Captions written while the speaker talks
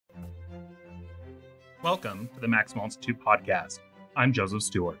Welcome to the Maxwell Institute podcast. I'm Joseph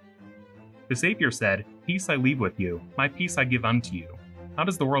Stewart. The Savior said, "Peace I leave with you, my peace I give unto you. Not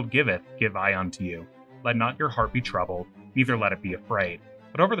as the world giveth, give I unto you. Let not your heart be troubled, neither let it be afraid."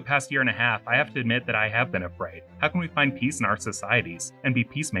 But over the past year and a half, I have to admit that I have been afraid. How can we find peace in our societies and be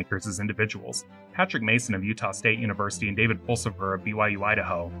peacemakers as individuals? Patrick Mason of Utah State University and David Pulsipher of BYU,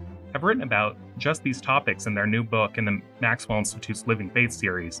 Idaho, have written about just these topics in their new book in the Maxwell Institute's Living Faith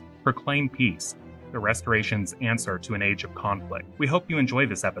series, Proclaim Peace, the Restoration's Answer to an Age of Conflict. We hope you enjoy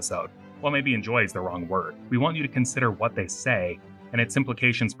this episode. Well, maybe enjoy is the wrong word. We want you to consider what they say and its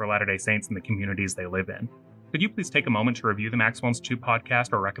implications for Latter-day Saints and the communities they live in. Could you please take a moment to review the Maxwell Institute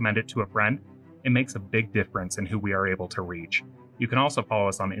podcast or recommend it to a friend? It makes a big difference in who we are able to reach. You can also follow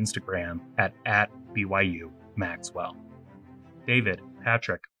us on Instagram at BYU Maxwell. David,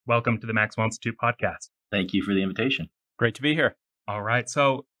 Patrick, welcome to the Maxwell Institute podcast. Thank you for the invitation. Great to be here. All right.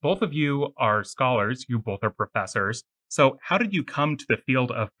 So both of you are scholars. You both are professors. So how did you come to the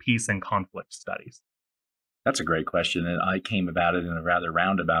field of peace and conflict studies? That's a great question. And I came about it in a rather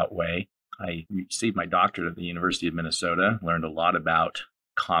roundabout way. I received my doctorate at the University of Minnesota, learned a lot about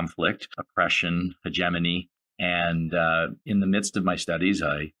conflict, oppression, hegemony. And in the midst of my studies,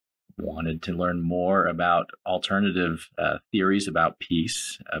 I wanted to learn more about alternative theories about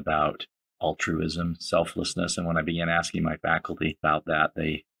peace, about altruism, selflessness. And when I began asking my faculty about that,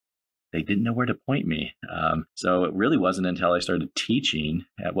 they didn't know where to point me. So it really wasn't until I started teaching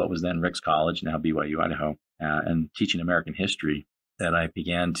at what was then Ricks College, now BYU, Idaho, and teaching American history that I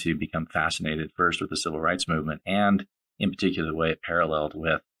began to become fascinated first with the civil rights movement and in particular the way it paralleled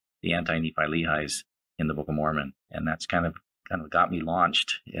with the anti-Nephi Lehis in the Book of Mormon. And that's kind of got me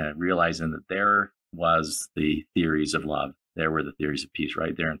launched, realizing that there was the theories of love. There were the theories of peace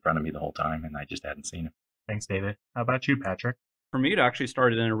right there in front of me the whole time, and I just hadn't seen them. Thanks, David. How about you, Patrick? For me, it actually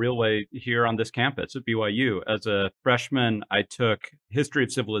started in a real way here on this campus at BYU. As a freshman, I took History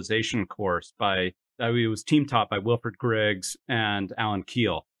of Civilization course it was team taught by Wilfred Griggs and Alan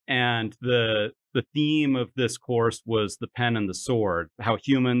Keel. And the theme of this course was the pen and the sword, how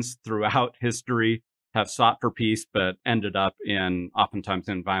humans throughout history have sought for peace, but ended up oftentimes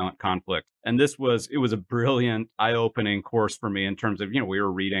in violent conflict. And it was a brilliant, eye-opening course for me in terms of, we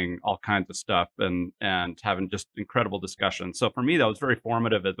were reading all kinds of stuff and having just incredible discussions. So for me, that was very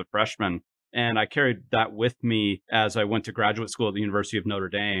formative as a freshman. And I carried that with me as I went to graduate school at the University of Notre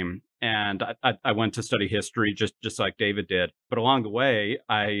Dame. And I went to study history just like David did. But along the way,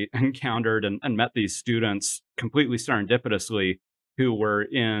 I encountered and met these students completely serendipitously who were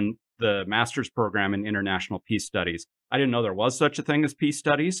in the master's program in international peace studies. I didn't know there was such a thing as peace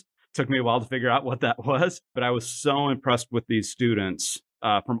studies. It took me a while to figure out what that was, but I was so impressed with these students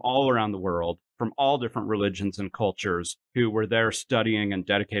from all around the world, from all different religions and cultures who were there studying and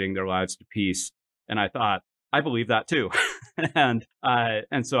dedicating their lives to peace. And I thought, I believe that too. and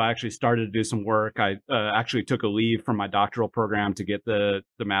so I actually started to do some work. I actually took a leave from my doctoral program to get the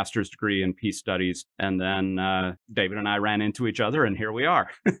master's degree in peace studies. And then David and I ran into each other, and here we are.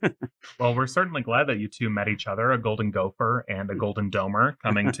 Well, we're certainly glad that you two met each other, a golden gopher and a golden domer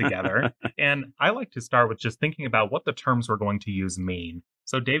coming together. And I like to start with just thinking about what the terms we're going to use mean.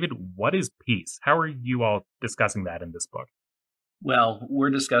 So David, what is peace? How are you all discussing that in this book? Well,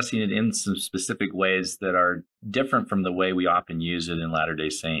 we're discussing it in some specific ways that are different from the way we often use it in Latter-day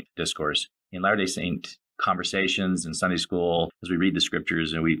Saint discourse. In Latter-day Saint conversations in Sunday school, as we read the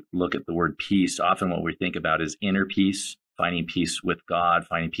scriptures and we look at the word peace, often what we think about is inner peace, finding peace with God,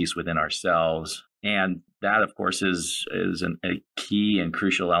 finding peace within ourselves. And that, of course, is a key and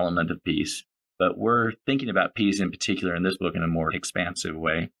crucial element of peace. But we're thinking about peace in particular in this book in a more expansive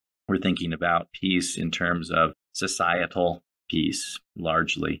way. We're thinking about peace in terms of societal peace,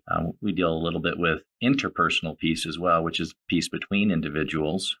 largely. We deal a little bit with interpersonal peace as well, which is peace between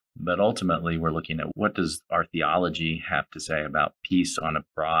individuals. But ultimately, we're looking at what does our theology have to say about peace on a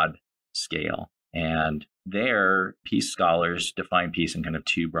broad scale. And there, peace scholars define peace in kind of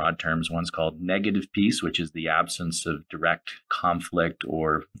two broad terms. One's called negative peace, which is the absence of direct conflict,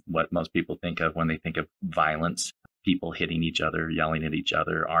 or what most people think of when they think of violence, people hitting each other, yelling at each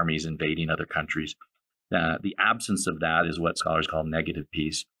other, armies invading other countries. The absence of that is what scholars call negative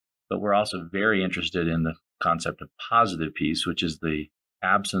peace. But we're also very interested in the concept of positive peace, which is the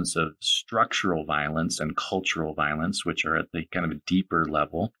absence of structural violence and cultural violence, which are at the kind of a deeper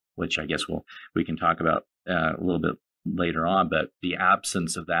level, which I guess we can talk about a little bit later on. But the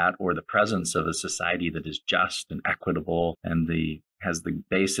absence of that, or the presence of a society that is just and equitable and has the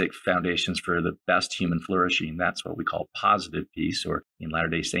basic foundations for the best human flourishing, that's what we call positive peace, or in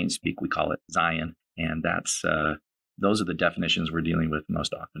Latter-day Saint speak, we call it Zion. And those are the definitions we're dealing with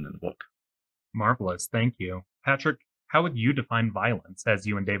most often in the book. Marvelous. Thank you. Patrick, how would you define violence as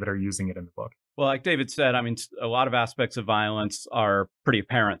you and David are using it in the book? Well, like David said, I mean, a lot of aspects of violence are pretty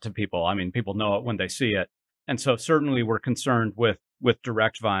apparent to people. I mean, people know it when they see it. And so certainly we're concerned with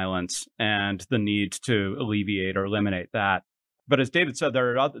direct violence and the need to alleviate or eliminate that. But as David said,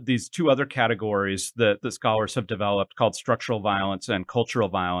 there are these two other categories that the scholars have developed called structural violence and cultural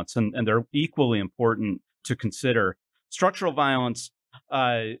violence, and they're equally important to consider. Structural violence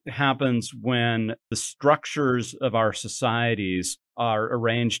happens when the structures of our societies are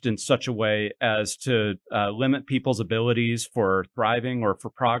arranged in such a way as to limit people's abilities for thriving or for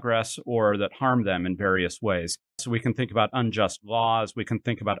progress, or that harm them in various ways. So we can think about unjust laws. We can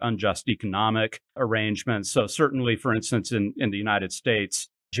think about unjust economic arrangements. So certainly, for instance, in the United States,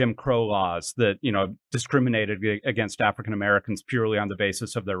 Jim Crow laws that, discriminated against African Americans purely on the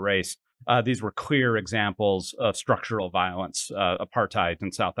basis of their race. These were clear examples of structural violence. Apartheid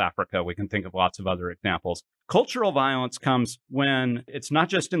in South Africa. We can think of lots of other examples. Cultural violence comes when it's not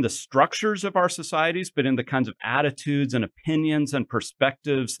just in the structures of our societies, but in the kinds of attitudes and opinions and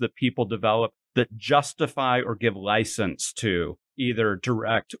perspectives that people develop that justify or give license to either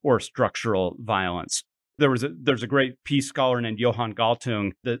direct or structural violence. There's a great peace scholar named Johann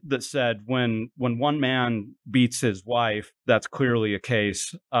Galtung that said when one man beats his wife, that's clearly a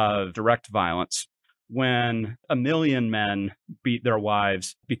case of direct violence. When 1 million men beat their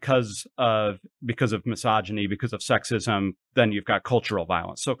wives because of misogyny, because of sexism, then you've got cultural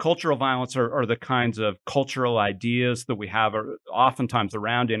violence. So cultural violence are the kinds of cultural ideas that we have oftentimes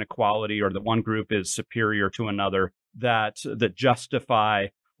around inequality, or that one group is superior to another, that justify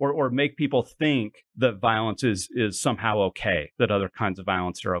or make people think that violence is somehow okay, that other kinds of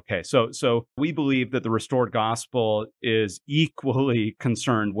violence are okay. So we believe that the restored gospel is equally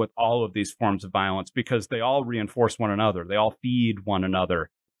concerned with all of these forms of violence because they all reinforce one another. They all feed one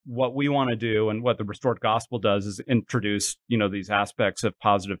another. What we want to do, and what the restored gospel does, is introduce, these aspects of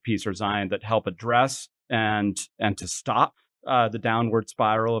positive peace or Zion that help address and to stop the downward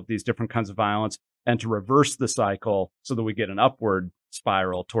spiral of these different kinds of violence, and to reverse the cycle so that we get an upward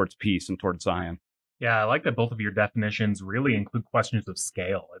spiral towards peace and towards Zion. Yeah, I like that both of your definitions really include questions of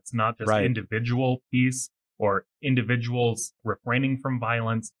scale. It's not just Right. individual peace or individuals refraining from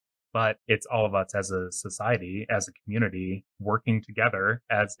violence, but it's all of us as a society, as a community, working together,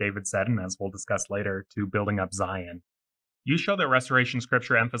 as David said, and as we'll discuss later, to building up Zion. You show that restoration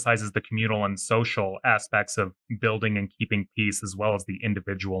scripture emphasizes the communal and social aspects of building and keeping peace, as well as the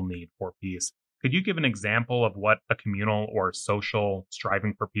individual need for peace. Could you give an example of what a communal or social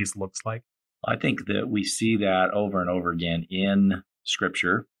striving for peace looks like? I think that we see that over and over again in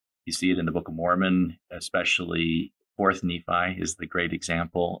Scripture. You see it in the Book of Mormon, especially 4th Nephi is the great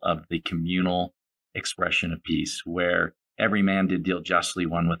example of the communal expression of peace, where every man did deal justly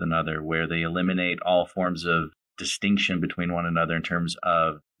one with another, where they eliminate all forms of distinction between one another in terms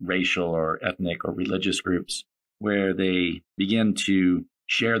of racial or ethnic or religious groups, where they begin to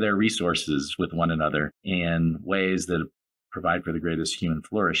share their resources with one another in ways that provide for the greatest human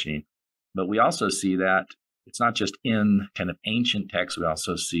flourishing. But we also see that it's not just in kind of ancient texts, we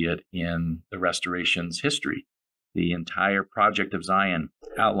also see it in the restoration's history. The entire project of Zion,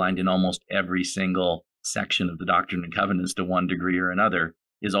 outlined in almost every single section of the Doctrine and Covenants to one degree or another,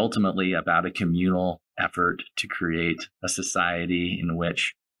 is ultimately about a communal effort to create a society in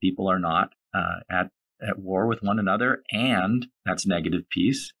which people are not at war with one another, and that's negative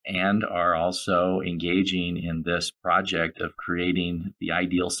peace, and are also engaging in this project of creating the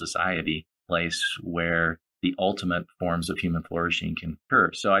ideal society, place where the ultimate forms of human flourishing can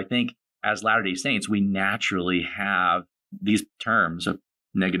occur. So I think as Latter-day Saints, we naturally have these terms of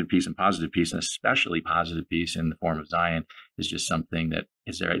negative peace and positive peace, and especially positive peace in the form of Zion is just something that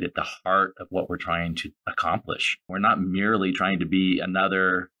is right at the heart of what we're trying to accomplish. We're not merely trying to be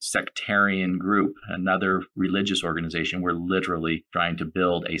another sectarian group, another religious organization. We're literally trying to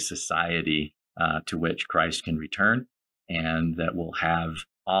build a society to which Christ can return, and that will have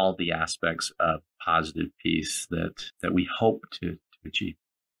all the aspects of positive peace that we hope to achieve.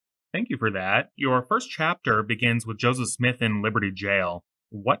 Thank you for that. Your first chapter begins with Joseph Smith in Liberty Jail.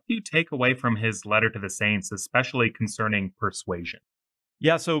 What do you take away from his letter to the saints, especially concerning persuasion?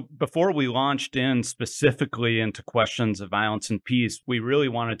 Yeah, so before we launched in specifically into questions of violence and peace, we really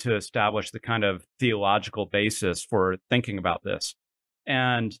wanted to establish the kind of theological basis for thinking about this.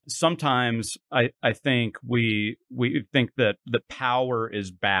 And sometimes I think we think that the power is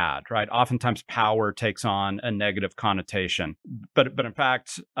bad, right? Oftentimes power takes on a negative connotation. But in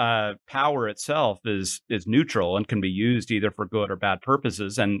fact, power itself is neutral and can be used either for good or bad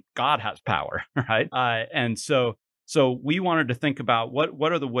purposes. And God has power, right? And so So we wanted to think about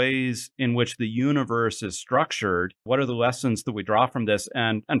what are the ways in which the universe is structured? What are the lessons that we draw from this?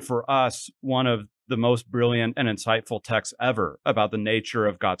 And for us, one of the most brilliant and insightful texts ever about the nature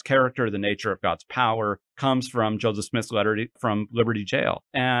of God's character, the nature of God's power, comes from Joseph Smith's letter from Liberty Jail.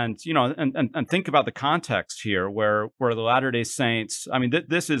 And, and think about the context here where the Latter-day Saints, I mean,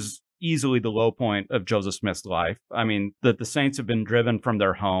 this is easily the low point of Joseph Smith's life. I mean, that the saints have been driven from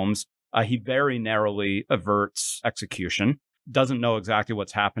their homes. He very narrowly averts execution, doesn't know exactly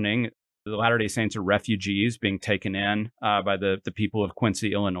what's happening. The Latter-day Saints are refugees being taken in by the people of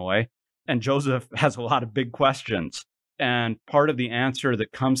Quincy, Illinois. And Joseph has a lot of big questions. And part of the answer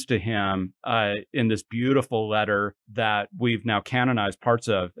that comes to him in this beautiful letter that we've now canonized parts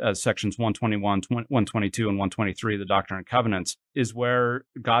of as sections 121, 122, and 123 of the Doctrine and Covenants is where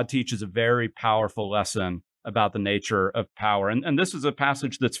God teaches a very powerful lesson about the nature of power. And this is a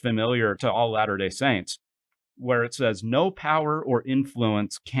passage that's familiar to all Latter-day Saints, where it says, "No power or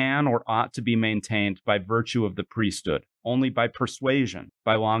influence can or ought to be maintained by virtue of the priesthood, only by persuasion,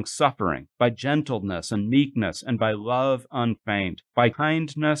 by long suffering, by gentleness and meekness, and by love unfeigned, by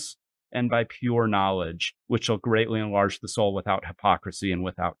kindness and by pure knowledge, which shall greatly enlarge the soul without hypocrisy and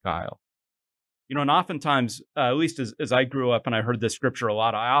without guile." And oftentimes, at least as I grew up and I heard this scripture a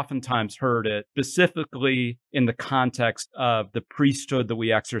lot, I oftentimes heard it specifically in the context of the priesthood that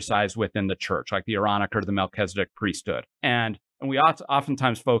we exercise within the church, like the Aaronic or the Melchizedek priesthood. And we ought to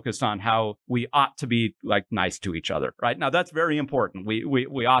oftentimes focus on how we ought to be like nice to each other, right? Now, that's very important.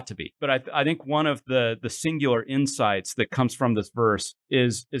 We ought to be. But I think one of the singular insights that comes from this verse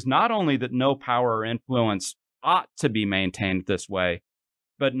is not only that no power or influence ought to be maintained this way,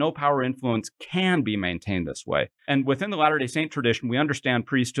 but no power or influence can be maintained this way. And within the Latter-day Saint tradition, we understand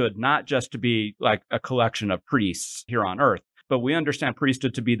priesthood not just to be like a collection of priests here on earth, but we understand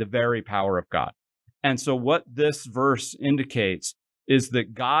priesthood to be the very power of God. And so what this verse indicates is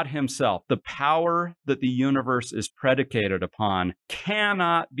that God himself, the power that the universe is predicated upon,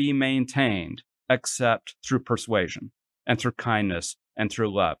 cannot be maintained except through persuasion and through kindness and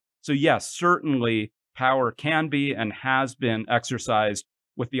through love. So yes, certainly power can be and has been exercised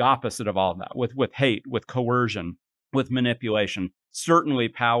with the opposite of all of that, with hate, with coercion, with manipulation. Certainly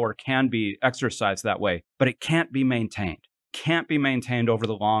power can be exercised that way, but it can't be maintained. Can't be maintained over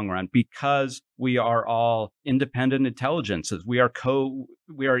the long run because we are all independent intelligences. We are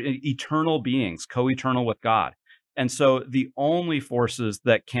eternal beings, co-eternal with God. And so the only forces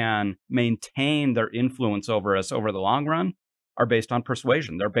that can maintain their influence over us over the long run are based on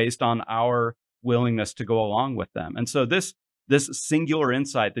persuasion. They're based on our willingness to go along with them. And so this singular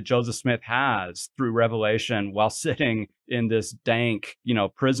insight that Joseph Smith has through revelation while sitting in this dank,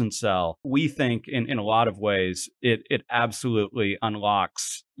 prison cell, we think in a lot of ways, it absolutely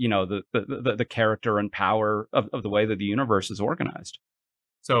unlocks, the character and power of the way that the universe is organized.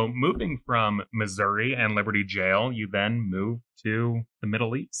 So moving from Missouri and Liberty Jail, you then move to the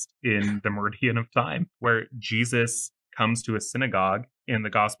Middle East in the meridian of time, where Jesus comes to a synagogue in the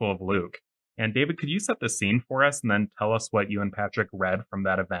Gospel of Luke. And David, could you set the scene for us and then tell us what you and Patrick read from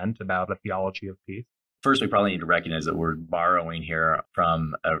that event about a theology of peace? First, we probably need to recognize that we're borrowing here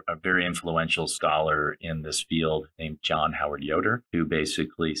from a very influential scholar in this field named John Howard Yoder, who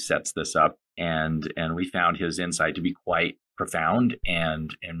basically sets this up. And we found his insight to be quite profound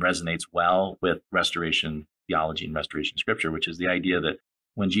and resonates well with restoration theology and restoration scripture, which is the idea that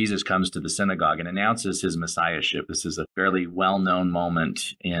when Jesus comes to the synagogue and announces his messiahship, this is a fairly well-known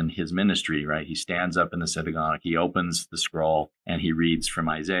moment in his ministry, right? He stands up in the synagogue, he opens the scroll, and he reads from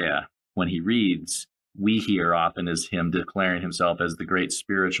Isaiah. When he reads, we hear often as him declaring himself as the great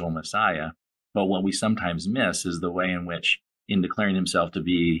spiritual Messiah. But what we sometimes miss is the way in which, in declaring himself to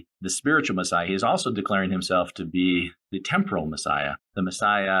be the spiritual Messiah, he is also declaring himself to be the temporal Messiah, the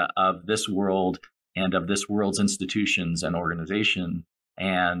Messiah of this world and of this world's institutions and organization.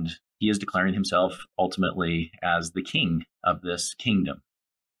 And he is declaring himself ultimately as the king of this kingdom.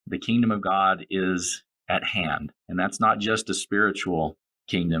 The kingdom of God is at hand. And that's not just a spiritual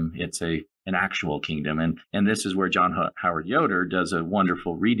kingdom, it's an actual kingdom. And this is where John Howard Yoder does a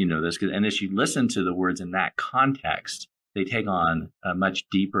wonderful reading of this. And as you listen to the words in that context, they take on a much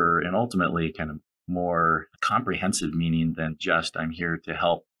deeper and ultimately kind of more comprehensive meaning than just I'm here to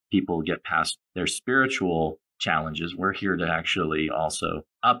help people get past their spiritual challenges. We're here to actually also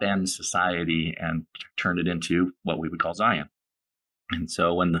upend society and turn it into what we would call Zion. And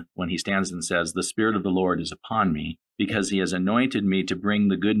so when he stands and says, "The Spirit of the Lord is upon me, because he has anointed me to bring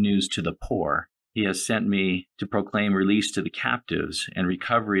the good news to the poor. He has sent me to proclaim release to the captives and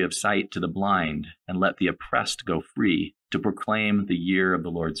recovery of sight to the blind, and let the oppressed go free, to proclaim the year of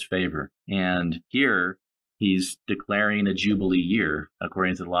the Lord's favor." And here He's declaring a Jubilee year,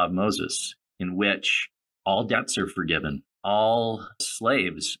 according to the law of Moses, in which all debts are forgiven, all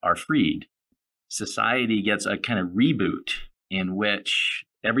slaves are freed. Society gets a kind of reboot in which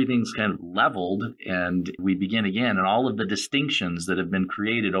everything's kind of leveled and we begin again. And all of the distinctions that have been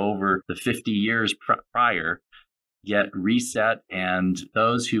created over the 50 years prior get reset. And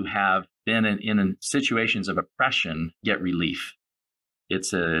those who have been in situations of oppression get relief.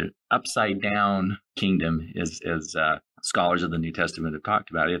 It's a upside down kingdom, as scholars of the New Testament have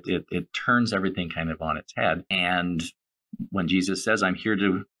talked about. It turns everything kind of on its head. And when Jesus says, I'm here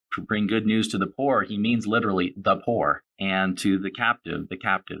to bring good news to the poor, he means literally the poor, and to the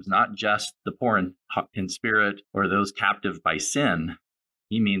captives, not just the poor in spirit or those captive by sin.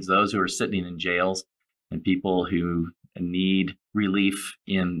 He means those who are sitting in jails and people who need relief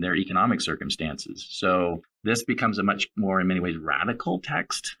in their economic circumstances. So this becomes a much more, in many ways, radical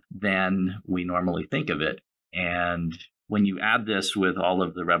text than we normally think of it. And when you add this with all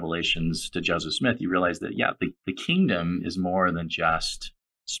of the revelations to Joseph Smith, you realize that, the kingdom is more than just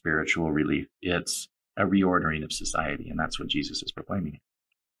spiritual relief. It's a reordering of society, and that's what Jesus is proclaiming.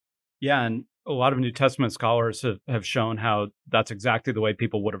 Yeah, and a lot of New Testament scholars have shown how that's exactly the way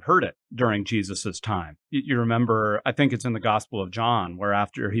people would have heard it during Jesus's time. You remember, I think it's in the Gospel of John, where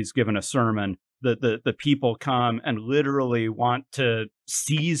after he's given a sermon, the people come and literally want to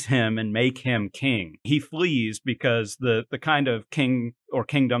seize him and make him king. He flees because the kind of king or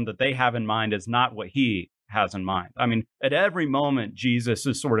kingdom that they have in mind is not what he has in mind. I mean, at every moment, Jesus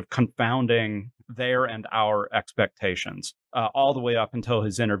is sort of confounding their and our expectations, all the way up until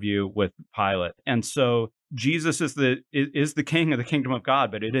his interview with Pilate. And so Jesus is the king of the kingdom of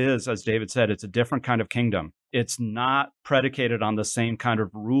God, but it is, as David said, it's a different kind of kingdom. It's not predicated on the same kind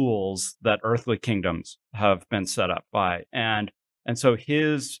of rules that earthly kingdoms have been set up by. And so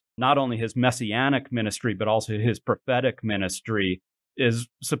not only his messianic ministry, but also his prophetic ministry is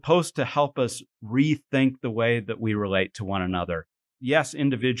supposed to help us rethink the way that we relate to one another. Yes,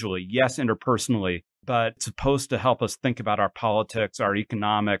 individually, yes, interpersonally, but it's supposed to help us think about our politics, our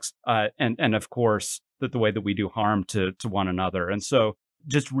economics, and of course, the way that we do harm to one another. And so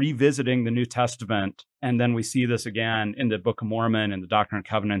just revisiting the New Testament, and then we see this again in the Book of Mormon and the Doctrine and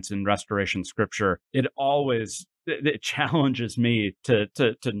Covenants and Restoration Scripture, it challenges me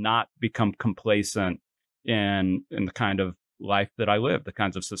to not become complacent in the kind of life that I live, the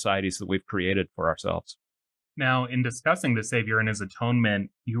kinds of societies that we've created for ourselves. Now, in discussing the Savior and his atonement,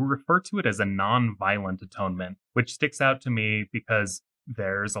 you refer to it as a non-violent atonement, which sticks out to me because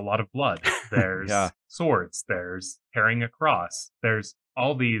there's a lot of blood, there's swords, there's carrying a cross, there's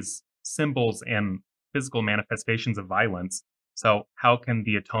all these symbols and physical manifestations of violence. So how can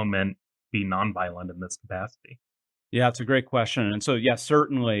the atonement be non-violent in this capacity? Yeah, it's a great question. And so,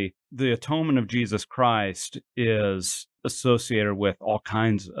 certainly the atonement of Jesus Christ is associated with all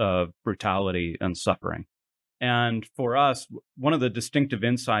kinds of brutality and suffering. And for us, one of the distinctive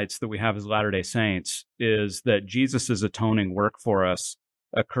insights that we have as Latter-day Saints is that Jesus's atoning work for us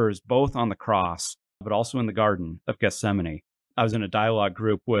occurs both on the cross, but also in the Garden of Gethsemane. I was in a dialogue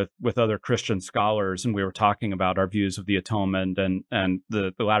group with other Christian scholars, and we were talking about our views of the atonement and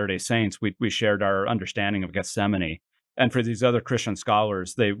the Latter-day Saints. We shared our understanding of Gethsemane. And for these other Christian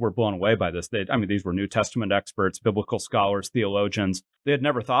scholars, they were blown away by this. These were New Testament experts, biblical scholars, theologians. They had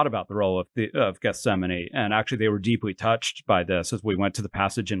never thought about the role of Gethsemane. And actually, they were deeply touched by this as we went to the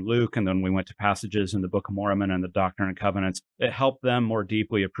passage in Luke, and then we went to passages in the Book of Mormon and the Doctrine and Covenants. It helped them more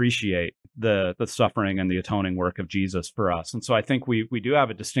deeply appreciate the suffering and the atoning work of Jesus for us. And so I think we do have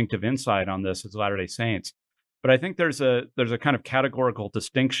a distinctive insight on this as Latter-day Saints. But I think there's a kind of categorical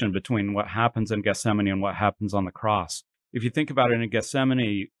distinction between what happens in Gethsemane and what happens on the cross. If you think about it, in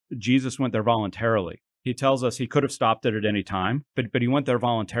Gethsemane, Jesus went there voluntarily. He tells us he could have stopped it at any time, but he went there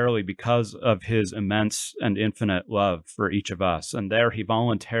voluntarily because of his immense and infinite love for each of us. And there he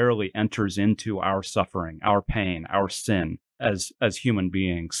voluntarily enters into our suffering, our pain, our sin as human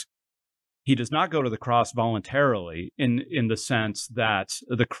beings. He does not go to the cross voluntarily in the sense that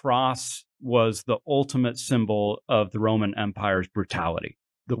the cross was the ultimate symbol of the Roman Empire's brutality,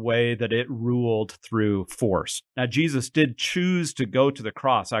 the way that it ruled through force. Now, Jesus did choose to go to the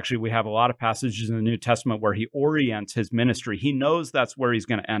cross. Actually, we have a lot of passages in the New Testament where he orients his ministry. He knows that's where he's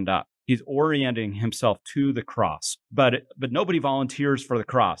going to end up. He's orienting himself to the cross. But nobody volunteers for the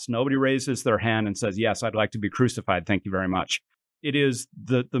cross. Nobody raises their hand and says, yes, I'd like to be crucified. Thank you very much. It is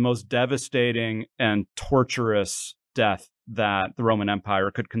the most devastating and torturous death that the Roman Empire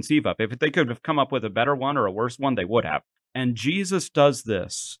could conceive of. If they could have come up with a better one or a worse one, they would have. And Jesus does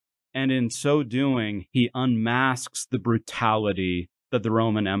this, and in so doing, he unmasks the brutality that the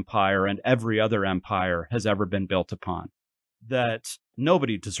Roman Empire and every other empire has ever been built upon. That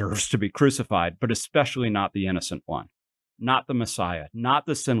nobody deserves to be crucified, but especially not the innocent one, not the Messiah, not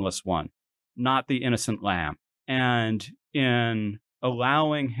the sinless one, not the innocent lamb. And in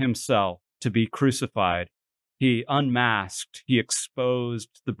allowing himself to be crucified, he unmasked, he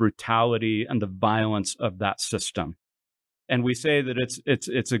exposed the brutality and the violence of that system. And we say that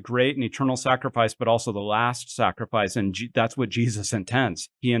it's a great and eternal sacrifice, but also the last sacrifice. And that's what Jesus intends.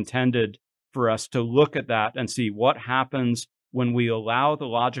 He intended for us to look at that and see what happens when we allow the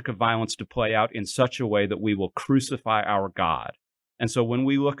logic of violence to play out in such a way that we will crucify our God. And so when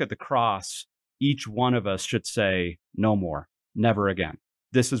we look at the cross, each one of us should say, no more, never again.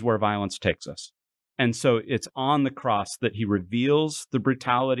 This is where violence takes us. And so it's on the cross that he reveals the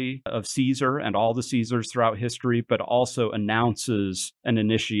brutality of Caesar and all the Caesars throughout history, but also announces and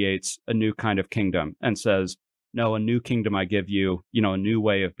initiates a new kind of kingdom and says, no, a new kingdom I give you, a new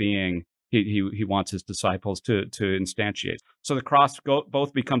way of being. He wants his disciples to instantiate. So the cross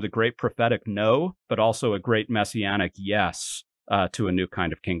both becomes a great prophetic no, but also a great messianic yes to a new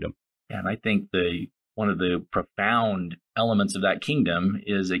kind of kingdom. Yeah, and I think one of the profound elements of that kingdom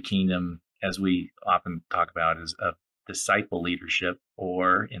is a kingdom, as we often talk about, is of disciple leadership,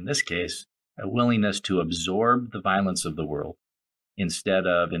 or in this case, a willingness to absorb the violence of the world instead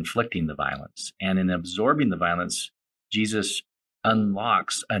of inflicting the violence. And in absorbing the violence, Jesus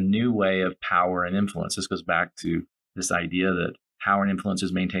unlocks a new way of power and influence. This goes back to this idea that power and influence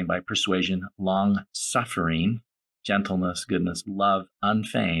is maintained by persuasion, long suffering, gentleness, goodness, love,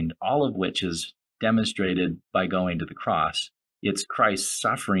 unfeigned, all of which is demonstrated by going to the cross. It's Christ's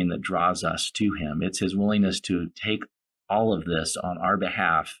suffering that draws us to him. It's his willingness to take all of this on our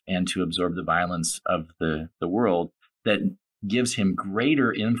behalf and to absorb the violence of the world that gives him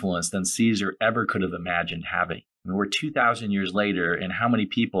greater influence than Caesar ever could have imagined having. I mean, we're 2,000 years later, and how many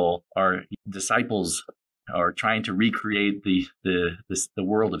people are disciples are trying to recreate the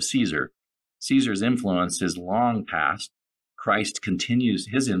world of Caesar? Caesar's influence is long past. Christ continues,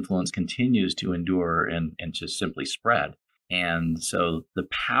 his influence continues to endure and just simply spread. And so the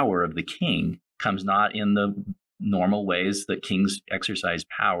power of the king comes not in the normal ways that kings exercise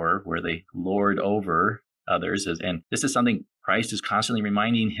power, where they lord over others. And this is something Christ is constantly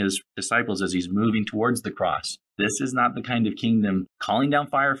reminding his disciples as he's moving towards the cross. This is not the kind of kingdom calling down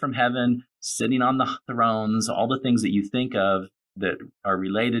fire from heaven, sitting on the thrones, all the things that you think of that are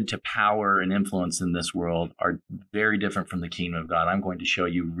related to power and influence in this world are very different from the kingdom of God. I'm going to show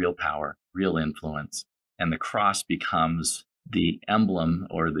you real power, real influence. And the cross becomes the emblem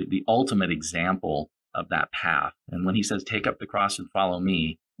or the ultimate example of that path. And when he says, take up the cross and follow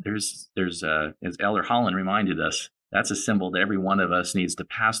me, there's as Elder Holland reminded us, that's a symbol that every one of us needs to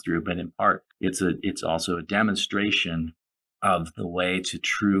pass through. But in part, it's also a demonstration of the way to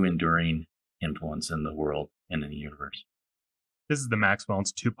true enduring influence in the world and in the universe. This is the Maxwell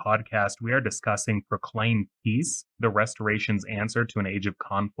Institute podcast. We are discussing Proclaim Peace, the Restoration's Answer to an Age of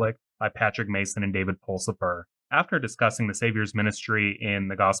Conflict by Patrick Mason and David Pulsipher. After discussing the Savior's ministry in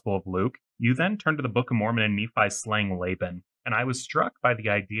the Gospel of Luke, you then turn to the Book of Mormon and Nephi slaying Laban. And I was struck by the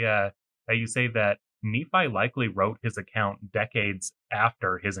idea that you say that Nephi likely wrote his account decades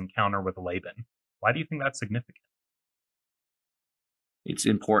after his encounter with Laban. Why do you think that's significant? It's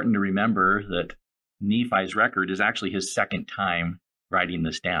important to remember that Nephi's record is actually his second time writing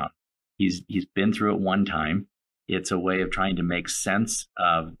this down. He's been through it one time. It's a way of trying to make sense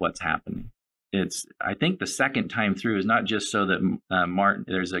of what's happening. I think the second time through is not just so that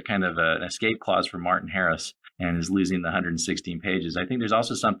there's a kind of an escape clause for Martin Harris and is losing the 116 pages. I think there's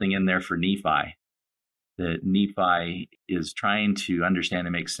also something in there for Nephi, that Nephi is trying to understand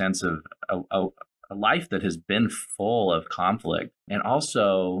and make sense of a life that has been full of conflict, and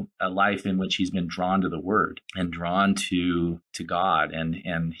also a life in which he's been drawn to the Word and drawn to God.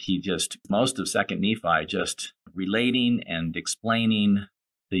 And he just, most of Second Nephi, just relating and explaining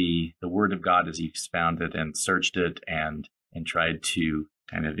the Word of God as he's found it and searched it and tried to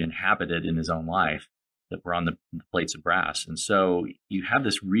kind of inhabit it in his own life, that were on the plates of brass. And so you have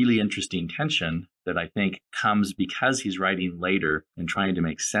this really interesting tension that I think comes because he's writing later and trying to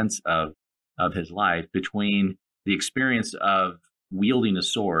make sense of his life, between the experience of wielding a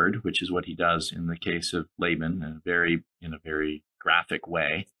sword, which is what he does in the case of Laban in a very graphic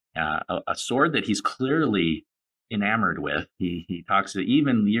way, a sword that he's clearly enamored with. He talks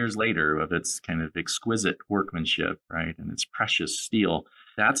even years later of its kind of exquisite workmanship, right, and its precious steel.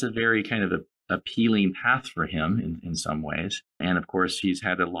 That's a very kind of appealing path for him in some ways. And of course, he's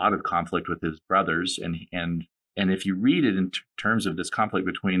had a lot of conflict with his brothers, and if you read it in terms of this conflict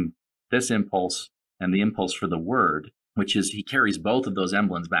between this impulse and the impulse for the Word, which is he carries both of those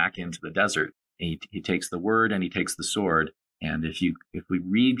emblems back into the desert. He takes the word and he takes the sword. And if we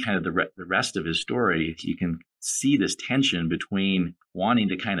read kind of the rest of his story, you can see this tension between wanting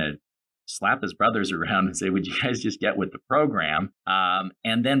to kind of slap his brothers around and say, would you guys just get with the program?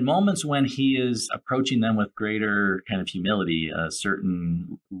 And then moments when he is approaching them with greater kind of humility, a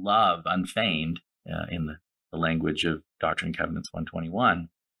certain love, unfeigned, in the language of Doctrine and Covenants 121,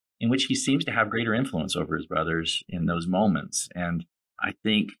 in which he seems to have greater influence over his brothers in those moments. And I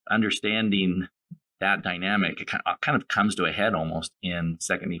think understanding that dynamic, it kind of comes to a head almost in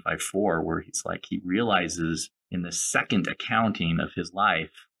 2 Nephi 4, where he's like, he realizes in the second accounting of his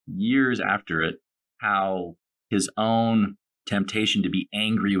life, years after it, how his own temptation to be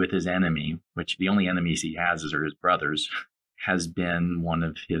angry with his enemy, which the only enemies he has are his brothers, has been one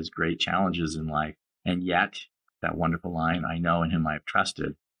of his great challenges in life. And yet, that wonderful line, I know in him I have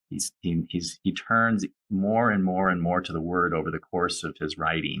trusted, he turns more and more and more to the word over the course of his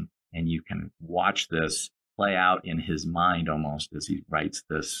writing. And you can watch this play out in his mind almost as he writes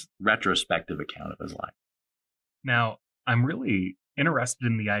this retrospective account of his life. Now, I'm really interested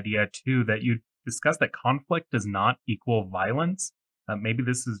in the idea, too, that you discussed that conflict does not equal violence. Maybe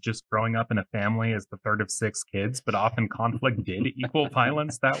this is just growing up in a family as the third of 6 kids, but often conflict did equal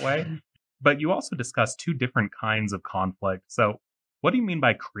violence that way. But you also discussed 2 different kinds of conflict. So what do you mean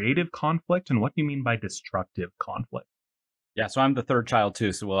by creative conflict, and what do you mean by destructive conflict? Yeah, so I'm the third child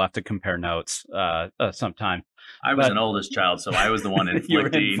too, so we'll have to compare notes sometime. I was an oldest child, so I was the one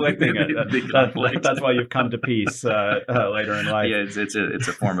inflicting the conflict. That's why you've come to peace later in life. Yeah, it's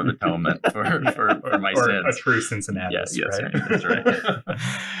a form of atonement for my sins. A true Cincinnati. Yes, right? That's right.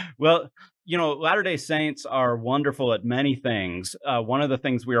 Well, Latter-day Saints are wonderful at many things. One of the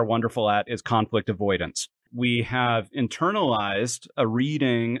things we are wonderful at is conflict avoidance. We have internalized a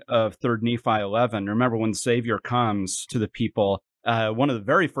reading of 3 Nephi 11. Remember, when the Savior comes to the people, one of the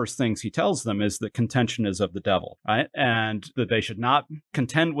very first things he tells them is that contention is of the devil, right? And that they should not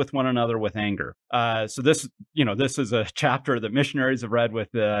contend with one another with anger. So this is a chapter that missionaries have read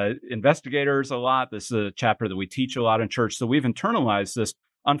with investigators a lot. This is a chapter that we teach a lot in church. So we've internalized this.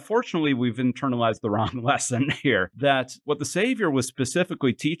 Unfortunately, we've internalized the wrong lesson here, that what the Savior was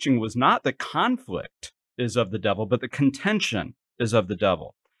specifically teaching was not that conflict is of the devil, but the contention is of the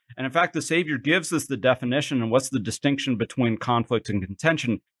devil. And in fact, the Savior gives us the definition. And what's the distinction between conflict and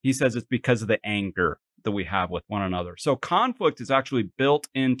contention? He says it's because of the anger that we have with one another. So conflict is actually built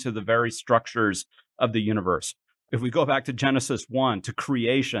into the very structures of the universe. If we go back to Genesis 1, to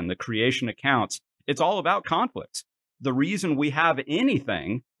creation, the creation accounts, it's all about conflicts. The reason we have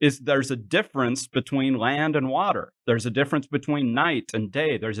anything is there's a difference between land and water. There's a difference between night and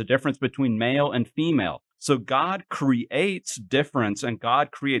day. There's a difference between male and female. So God creates difference and God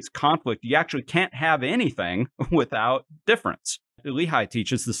creates conflict. You actually can't have anything without difference. Lehi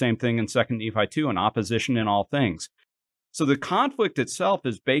teaches the same thing in 2 Nephi 2, an opposition in all things. So the conflict itself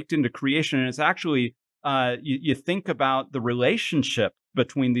is baked into creation, and it's actually, you think about the relationship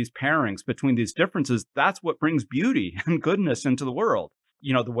between these pairings, between these differences. That's what brings beauty and goodness into the world.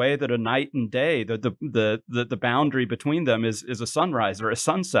 The way that a night and day, the boundary between them is a sunrise or a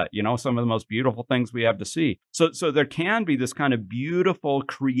sunset, some of the most beautiful things we have to see. So there can be this kind of beautiful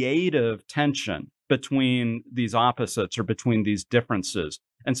creative tension between these opposites or between these differences.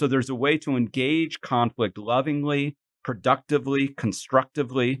 And so there's a way to engage conflict lovingly, productively,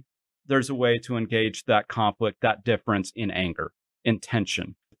 constructively. There's a way to engage that conflict, that difference, in anger, in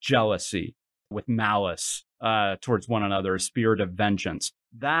tension, jealousy, with malice towards one another, a spirit of vengeance.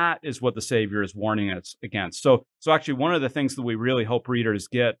 That is what the Savior is warning us against. So actually, one of the things that we really hope readers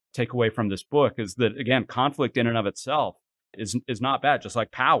take away from this book is that, again, conflict in and of itself is not bad, just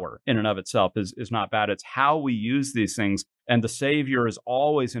like power in and of itself is not bad. It's how we use these things. And the Savior is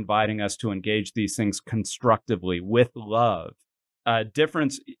always inviting us to engage these things constructively with love.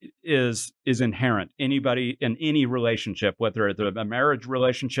 Difference is inherent. Anybody in any relationship, whether it's a marriage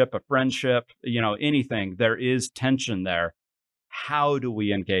relationship, a friendship, anything, there is tension there. How do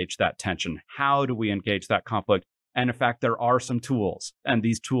we engage that tension? How do we engage that conflict? And in fact, there are some tools, and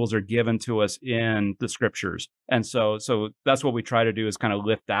these tools are given to us in the scriptures. And so that's what we try to do, is kind of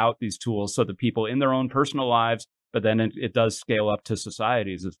lift out these tools so that people in their own personal lives, but then it does scale up to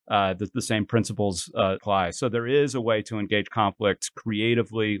societies. The same principles apply. So there is a way to engage conflicts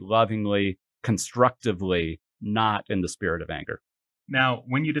creatively, lovingly, constructively, not in the spirit of anger. Now,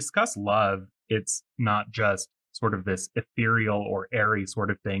 when you discuss love, it's not just sort of this ethereal or airy sort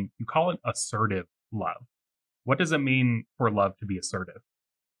of thing. You call it assertive love. What does it mean for love to be assertive?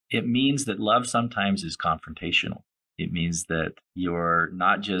 It means that love sometimes is confrontational. It means that you're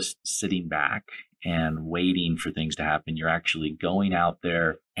not just sitting back and waiting for things to happen. You're actually going out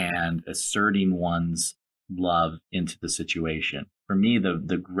there and asserting one's love into the situation. For me,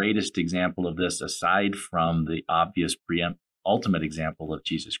 the greatest example of this, aside from the obvious ultimate example of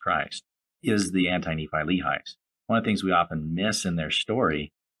Jesus Christ, is the anti-Nephi Lehi's. One of the things we often miss in their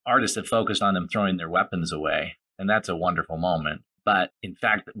story, artists have focused on them throwing their weapons away, and that's a wonderful moment. But in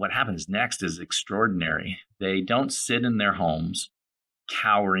fact, what happens next is extraordinary. They don't sit in their homes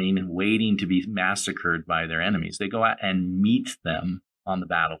cowering, waiting to be massacred by their enemies. They go out and meet them on the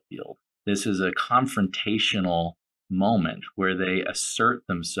battlefield. This is a confrontational moment where they assert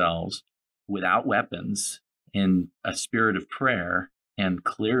themselves without weapons in a spirit of prayer and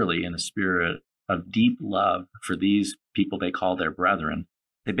clearly in a spirit of deep love for these people they call their brethren.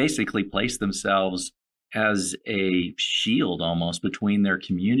 They basically place themselves as a shield almost between their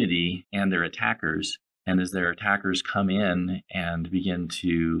community and their attackers. And as their attackers come in and begin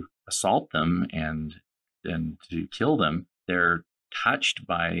to assault them and to kill them, they're touched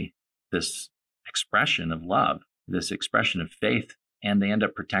by this expression of love, this expression of faith, and they end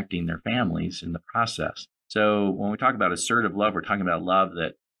up protecting their families in the process. So when we talk about assertive love, we're talking about love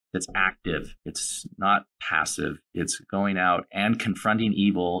that's active. It's not passive. It's going out and confronting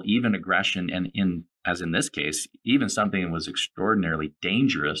evil, even aggression, and as in this case, even something that was extraordinarily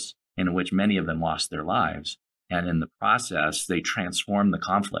dangerous, in which many of them lost their lives. And in the process, they transform the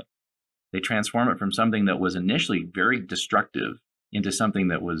conflict. They transform it from something that was initially very destructive into something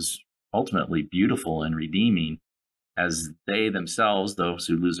that was ultimately beautiful and redeeming, as they themselves, those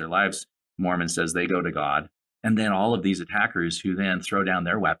who lose their lives, Mormon says they go to God. And then all of these attackers who then throw down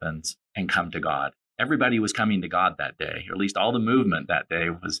their weapons and come to God. Everybody was coming to God that day, or at least all the movement that day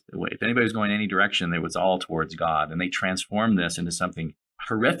was, if anybody was going any direction, it was all towards God. And they transformed this into something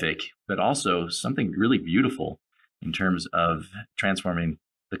horrific, but also something really beautiful in terms of transforming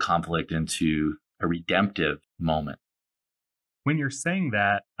the conflict into a redemptive moment. When you're saying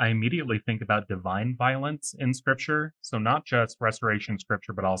that, I immediately think about divine violence in Scripture. So not just restoration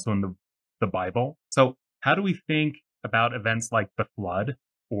Scripture, but also in the Bible. So how do we think about events like the flood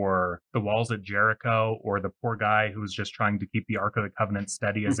or the walls at Jericho or the poor guy who was just trying to keep the Ark of the Covenant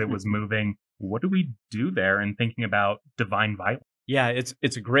steady as it was moving? What do we do there in thinking about divine violence? Yeah,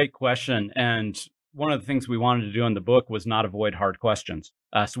 it's a great question. And one of the things we wanted to do in the book was not avoid hard questions.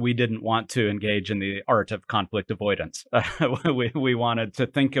 So we didn't want to engage in the art of conflict avoidance. We wanted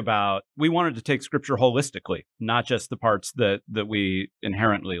to we wanted to take Scripture holistically, not just the parts that we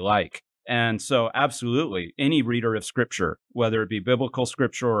inherently like. And so absolutely, any reader of Scripture, whether it be biblical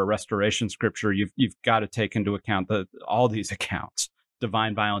Scripture or restoration Scripture, you've got to take into account all these accounts.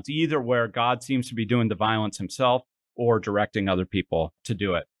 Divine violence, either where God seems to be doing the violence himself or directing other people to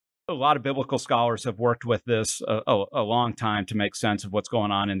do it. A lot of biblical scholars have worked with this a long time to make sense of what's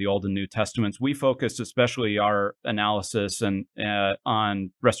going on in the Old and New Testaments. We focused especially our analysis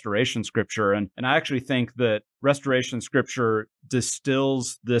on restoration Scripture. And I actually think that restoration Scripture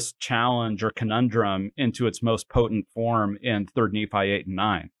distills this challenge or conundrum into its most potent form in 3 Nephi 8 and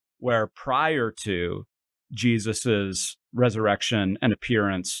 9, where prior to Jesus's resurrection and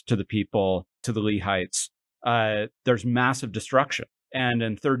appearance to the people, to the Lehites, there's massive destruction. And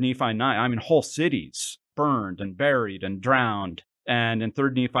in 3 Nephi 9, whole cities burned and buried and drowned. And in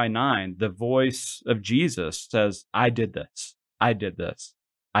 3 Nephi 9, the voice of Jesus says, I did this, I did this,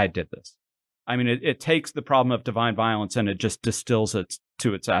 I did this. It takes the problem of divine violence and it just distills it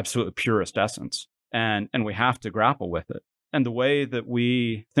to its absolute purest essence. And we have to grapple with it. And the way that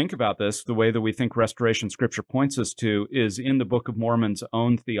we think about this, the way that we think restoration Scripture points us to, is in the Book of Mormon's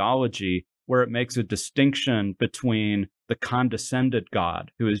own theology, where it makes a distinction between the condescended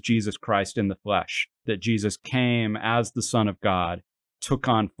God, who is Jesus Christ in the flesh, that Jesus came as the Son of God, took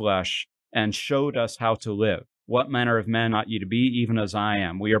on flesh, and showed us how to live. What manner of men ought ye to be, even as I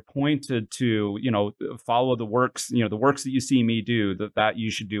am? We are pointed to, follow the works, the works that you see me do, that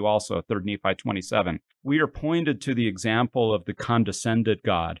you should do also, 3 Nephi 27. We are pointed to the example of the condescended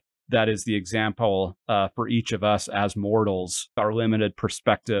God. That is the example for each of us as mortals, our limited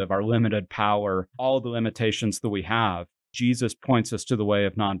perspective, our limited power, all the limitations that we have. Jesus points us to the way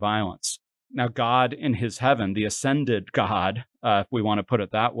of nonviolence. Now, God in his heaven, the ascended God, if we want to put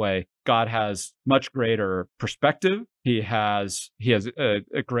it that way, God has much greater perspective. He has a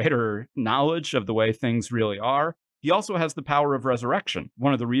greater knowledge of the way things really are. He also has the power of resurrection.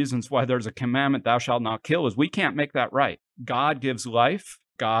 One of the reasons why there's a commandment, thou shalt not kill, is we can't make that right. God gives life.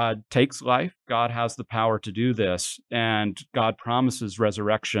 God takes life. God has the power to do this. And God promises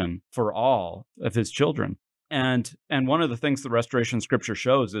resurrection for all of his children. And one of the things the restoration Scripture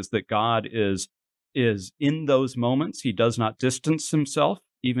shows is that God is in those moments. He does not distance himself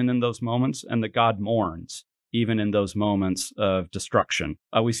even in those moments, and that God mourns even in those moments of destruction.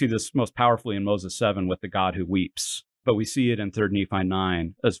 We see this most powerfully in Moses 7 with the God who weeps, but we see it in 3 Nephi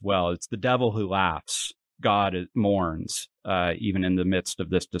 9 as well. It's the devil who laughs. God mourns even in the midst of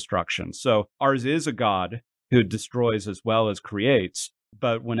this destruction. So ours is a God who destroys as well as creates,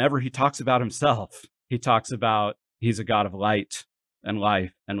 but whenever he talks about himself, he talks about he's a God of light and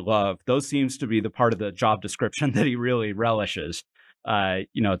life and love. Those seems to be the part of the job description that he really relishes, and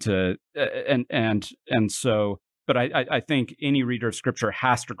so, but I think any reader of scripture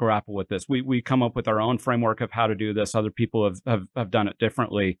has to grapple with this. We come up with our own framework of how to do this. Other people have done it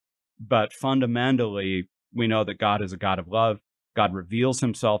differently, but fundamentally, we know that God is a God of love. God reveals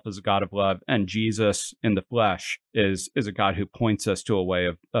himself as a God of love, and Jesus in the flesh is a God who points us to a way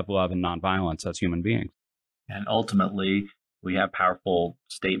of love and nonviolence as human beings. And ultimately, we have powerful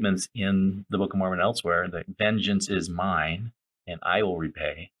statements in the Book of Mormon elsewhere that vengeance is mine and I will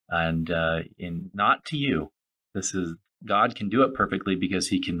repay, and not to you. This is, God can do it perfectly because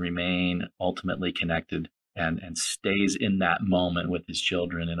he can remain ultimately connected and stays in that moment with his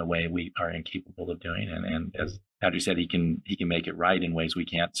children in a way we are incapable of doing. And as Patrick said, he can make it right in ways we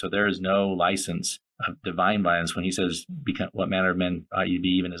can't. So there is no license of divine violence when he says, what manner of men ought you to be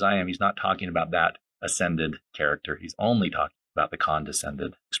even as I am. He's not talking about that ascended character. He's only talking about the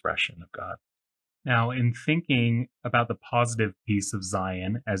condescended expression of God. Now, in thinking about the positive piece of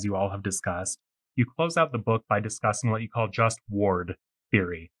Zion, as you all have discussed, you close out the book by discussing what you call just ward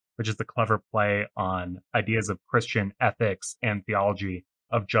theory, which is the clever play on ideas of Christian ethics and theology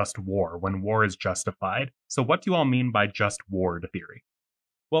of just war, when war is justified. So what do you all mean by just ward theory?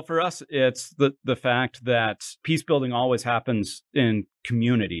 Well, for us, it's the fact that peace building always happens in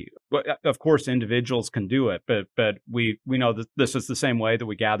community. Of course, individuals can do it, but we know that this is the same way that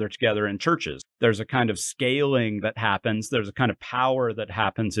we gather together in churches. There's a kind of scaling that happens. There's a kind of power that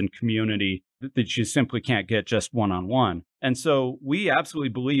happens in community that you simply can't get just one-on-one. And so we absolutely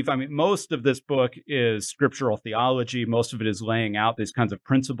believe, most of this book is scriptural theology. Most of it is laying out these kinds of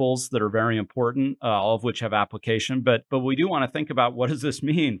principles that are very important, all of which have application. But we do want to think about, what does this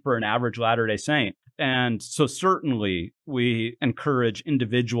mean for an average Latter-day Saint? And so certainly we encourage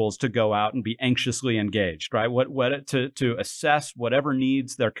individuals to go out and be anxiously engaged, right? To assess whatever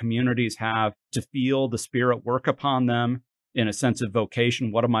needs their communities have, to feel the Spirit work upon them in a sense of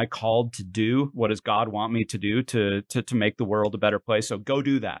vocation. What am I called to do? What does God want me to do to make the world a better place? So go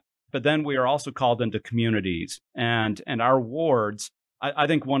do that. But then we are also called into communities, and our wards. I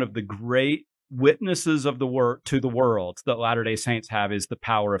think one of the great witnesses of to the world that Latter-day Saints have is the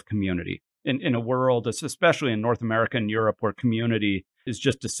power of community. In a world, especially in North America and Europe, where community is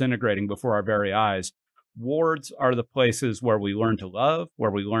just disintegrating before our very eyes, wards are the places where we learn to love, where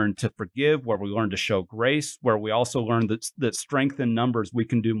we learn to forgive, where we learn to show grace, where we also learn that strength in numbers, we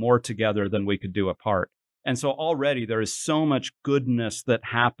can do more together than we could do apart. And so already there is so much goodness that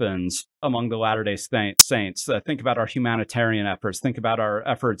happens among the Latter-day Saints. Think about our humanitarian efforts. Think about our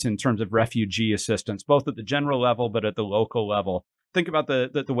efforts in terms of refugee assistance, both at the general level, but at the local level. Think about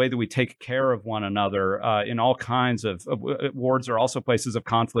the way that we take care of one another in all kinds of wards are also places of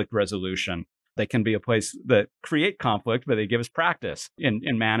conflict resolution. They can be a place that create conflict, but they give us practice in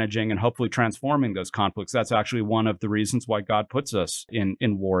managing and hopefully transforming those conflicts. That's actually one of the reasons why God puts us in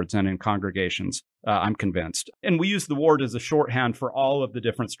wards and in congregations, I'm convinced. And we use the ward as a shorthand for all of the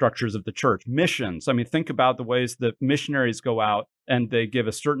different structures of the church. Missions. Think about the ways that missionaries go out and they give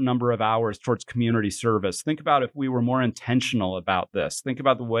a certain number of hours towards community service. Think about if we were more intentional about this. Think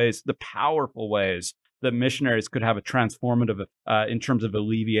about the powerful ways that missionaries could have a transformative in terms of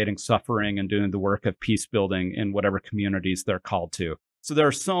alleviating suffering and doing the work of peace building in whatever communities they're called to. So there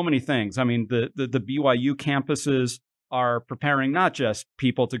are so many things. The BYU campuses are preparing not just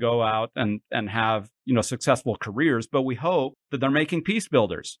people to go out and have successful careers, but we hope that they're making peace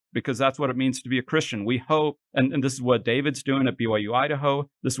builders, because that's what it means to be a Christian. We hope, and this is what David's doing at BYU Idaho.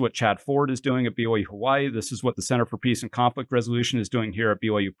 This is what Chad Ford is doing at BYU Hawaii. This is what the Center for Peace and Conflict Resolution is doing here at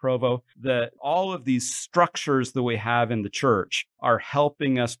BYU Provo. That all of these structures that we have in the church are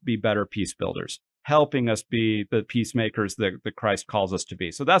helping us be better peace builders, helping us be the peacemakers that Christ calls us to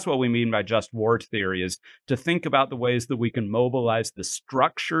be. So that's what we mean by just ward theory, is to think about the ways that we can mobilize the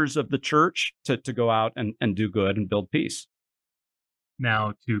structures of the church to go out and do good and build peace.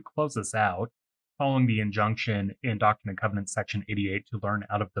 Now, to close us out, following the injunction in Doctrine and Covenants section 88 to learn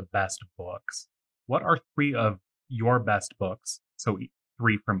out of the best books, what are 3 of your best books, so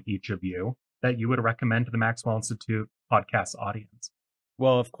 3 from each of you, that you would recommend to the Maxwell Institute podcast audience?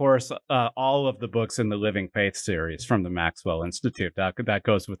 Well, of course, all of the books in the Living Faith series from the Maxwell Institute, that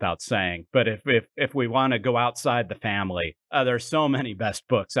goes without saying. But if we want to go outside the family, there's so many best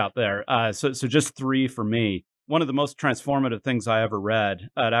books out there. So just three for me. One of the most transformative things I ever read,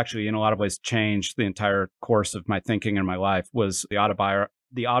 it actually in a lot of ways changed the entire course of my thinking in my life, was the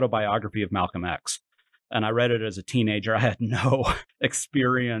autobiography of Malcolm X. And I read it as a teenager. I had no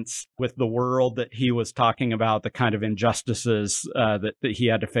experience with the world that he was talking about, the kind of injustices that he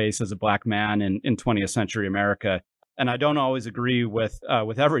had to face as a Black man in 20th century America. And I don't always agree with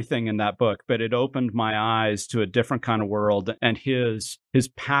everything in that book, but it opened my eyes to a different kind of world. And his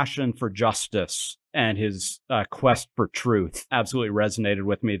passion for justice and his quest for truth absolutely resonated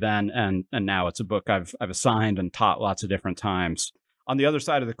with me then. And now it's a book I've assigned and taught lots of different times. On the other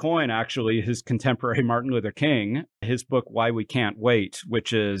side of the coin, actually, his contemporary Martin Luther King, his book, Why We Can't Wait,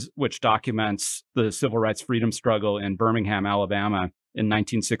 which documents the civil rights freedom struggle in Birmingham, Alabama in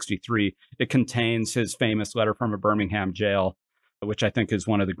 1963. It contains his famous letter from a Birmingham jail, which I think is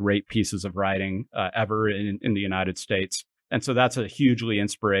one of the great pieces of writing ever in the United States. And so that's a hugely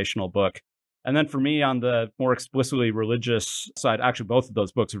inspirational book. And then for me, on the more explicitly religious side, actually, both of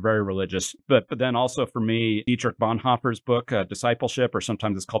those books are very religious. But then also for me, Dietrich Bonhoeffer's book, Discipleship, or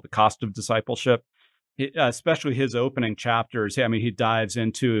sometimes it's called The Cost of Discipleship, especially his opening chapters. I mean, he dives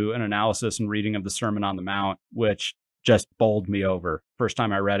into an analysis and reading of the Sermon on the Mount, which just bowled me over. First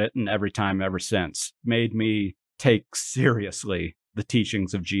time I read it, and every time ever since, made me take seriously the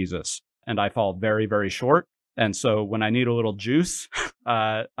teachings of Jesus. And I fall very, very short. And so when I need a little juice,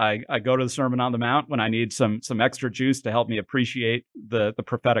 I go to the Sermon on the Mount. When I need some extra juice to help me appreciate the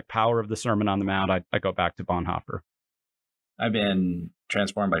prophetic power of the Sermon on the Mount, I go back to Bonhoeffer. I've been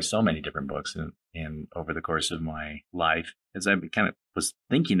transformed by so many different books in over the course of my life. As I kind of was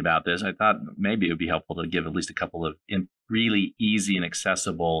thinking about this, I thought maybe it would be helpful to give at least a couple of really easy and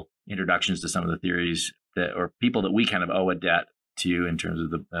accessible introductions to some of the theories or people that we kind of owe a debt to in terms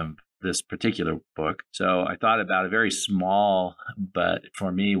of this particular book. So I thought about a very small, but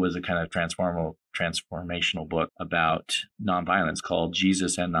for me was a kind of transformational book about nonviolence called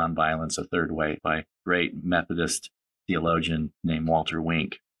Jesus and Nonviolence, A Third Way by great Methodist theologian named Walter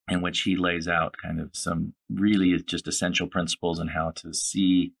Wink, in which he lays out kind of some really just essential principles on how to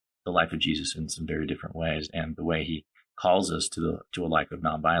see the life of Jesus in some very different ways and the way he calls us to a life of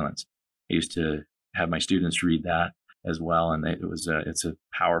nonviolence. I used to have my students read that as well, and it's a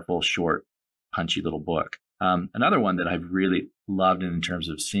powerful, short, punchy little book. Another one that I've really loved in terms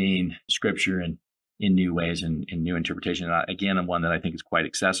of seeing Scripture in new ways and in new interpretation, again, one that I think is quite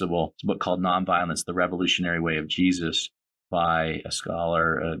accessible. It's a book called Nonviolence: The Revolutionary Way of Jesus by a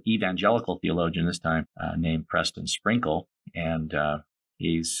scholar, an evangelical theologian this time, named Preston Sprinkle, and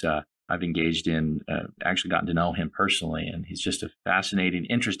I've engaged in, actually gotten to know him personally, and he's just a fascinating,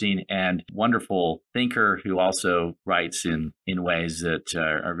 interesting, and wonderful thinker who also writes in ways that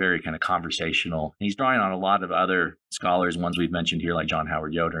are very kind of conversational. And he's drawing on a lot of other scholars, ones we've mentioned here, like John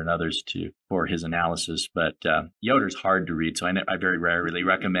Howard Yoder and others, for his analysis. But Yoder's hard to read, so I very rarely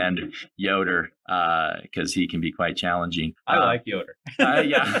recommend Yoder because he can be quite challenging. I like Yoder.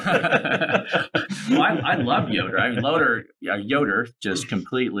 Yeah. Well, I love Yoder. I mean, Yoder just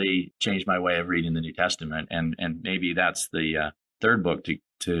completely changed my way of reading the New Testament. And maybe that's the third book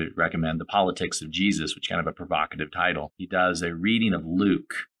to recommend, The Politics of Jesus, which is kind of a provocative title. He does a reading of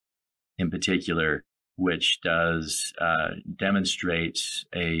Luke in particular, which demonstrates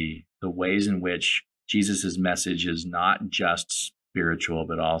the ways in which Jesus's message is not just spiritual,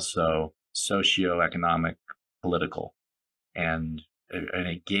 but also socioeconomic, political, and an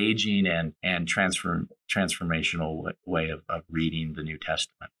engaging and transformational way of reading the New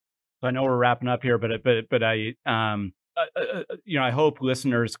Testament. I know we're wrapping up here, but I I hope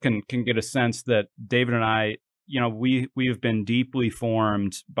listeners can get a sense that David and I, we have been deeply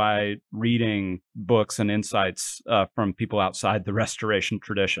formed by reading books and insights from people outside the Restoration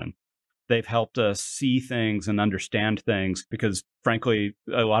tradition. They've helped us see things and understand things because, frankly,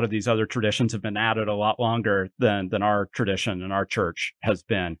 a lot of these other traditions have been at it a lot longer than our tradition and our church has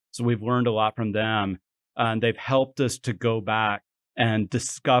been. So we've learned a lot from them, and they've helped us to go back and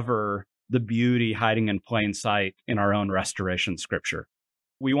discover the beauty hiding in plain sight in our own Restoration scripture.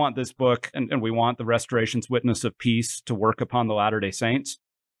 We want this book and we want the Restoration's witness of peace to work upon the Latter-day Saints.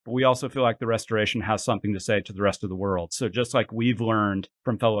 But we also feel like the Restoration has something to say to the rest of the world. So just like we've learned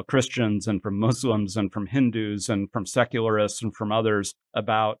from fellow Christians and from Muslims and from Hindus and from secularists and from others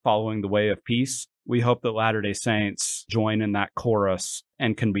about following the way of peace, we hope that Latter-day Saints join in that chorus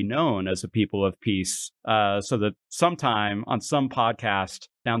and can be known as a people of peace, so that sometime on some podcast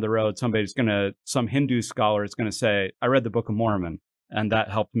down the road, some Hindu scholar is going to say, I read the Book of Mormon, And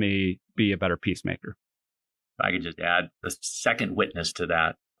that helped me be a better peacemaker. If I could just add the second witness to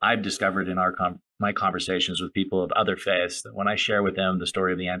that, I've discovered in my conversations with people of other faiths that when I share with them the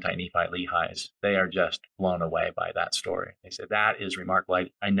story of the anti-Nephite Lehis, they are just blown away by that story. They say, that is remarkable.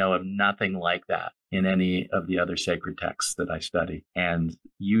 I know of nothing like that in any of the other sacred texts that I study. And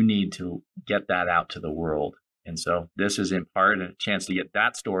you need to get that out to the world. And so this is in part a chance to get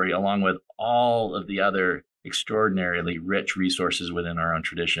that story along with all of the other extraordinarily rich resources within our own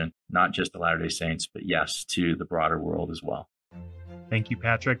tradition, not just the Latter-day Saints, but yes, to the broader world as well. Thank you,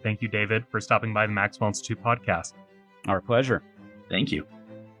 Patrick. Thank you, David, for stopping by the Maxwell Institute podcast. Our pleasure. Thank you.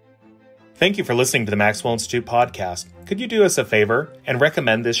 Thank you for listening to the Maxwell Institute podcast. Could you do us a favor and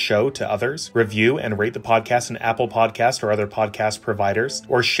recommend this show to others? Review and rate the podcast in Apple Podcasts or other podcast providers,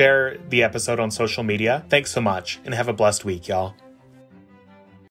 or share the episode on social media. Thanks so much, and have a blessed week, y'all.